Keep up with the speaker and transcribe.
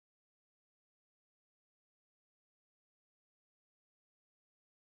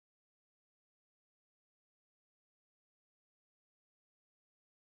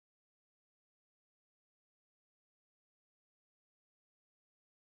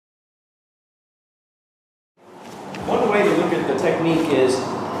way to look at the technique is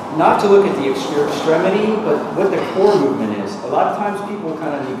not to look at the extremity, but what the core movement is. A lot of times people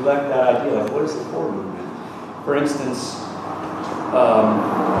kind of neglect that idea, like what is the core movement? For instance,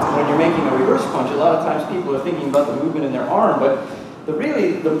 when you're making a reverse punch, a lot of times people are thinking about the movement in their arm, but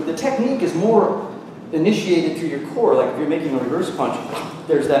the technique is more initiated through your core. Like if you're making a reverse punch,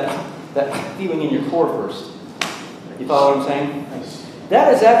 there's that feeling in your core first. You follow what I'm saying?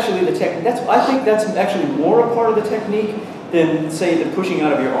 That is actually the technique. I think that's actually more a part of the technique than, say, the pushing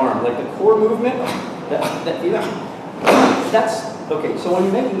out of your arm. Like the core movement, that's, okay, so when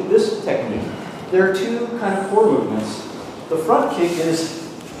you're making this technique, there are two kind of core movements. The front kick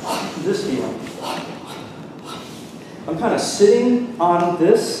is this feeling. I'm kind of sitting on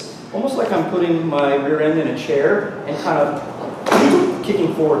this, almost like I'm putting my rear end in a chair and kind of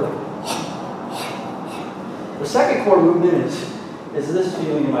kicking forward. The second core movement is this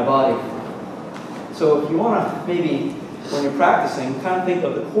feeling in my body. So if you want to maybe, when you're practicing, kind of think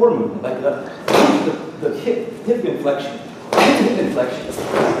of the core movement, like the hip inflection,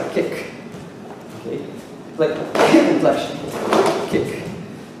 kick. Okay, like hip inflection, kick.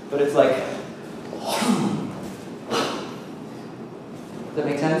 But it's like, does that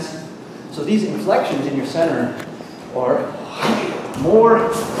make sense? So these inflections in your center are more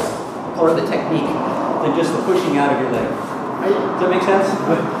part of the technique than just the pushing out of your leg. Does that make sense?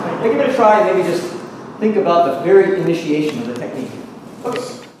 Give it a try and maybe just think about the very initiation of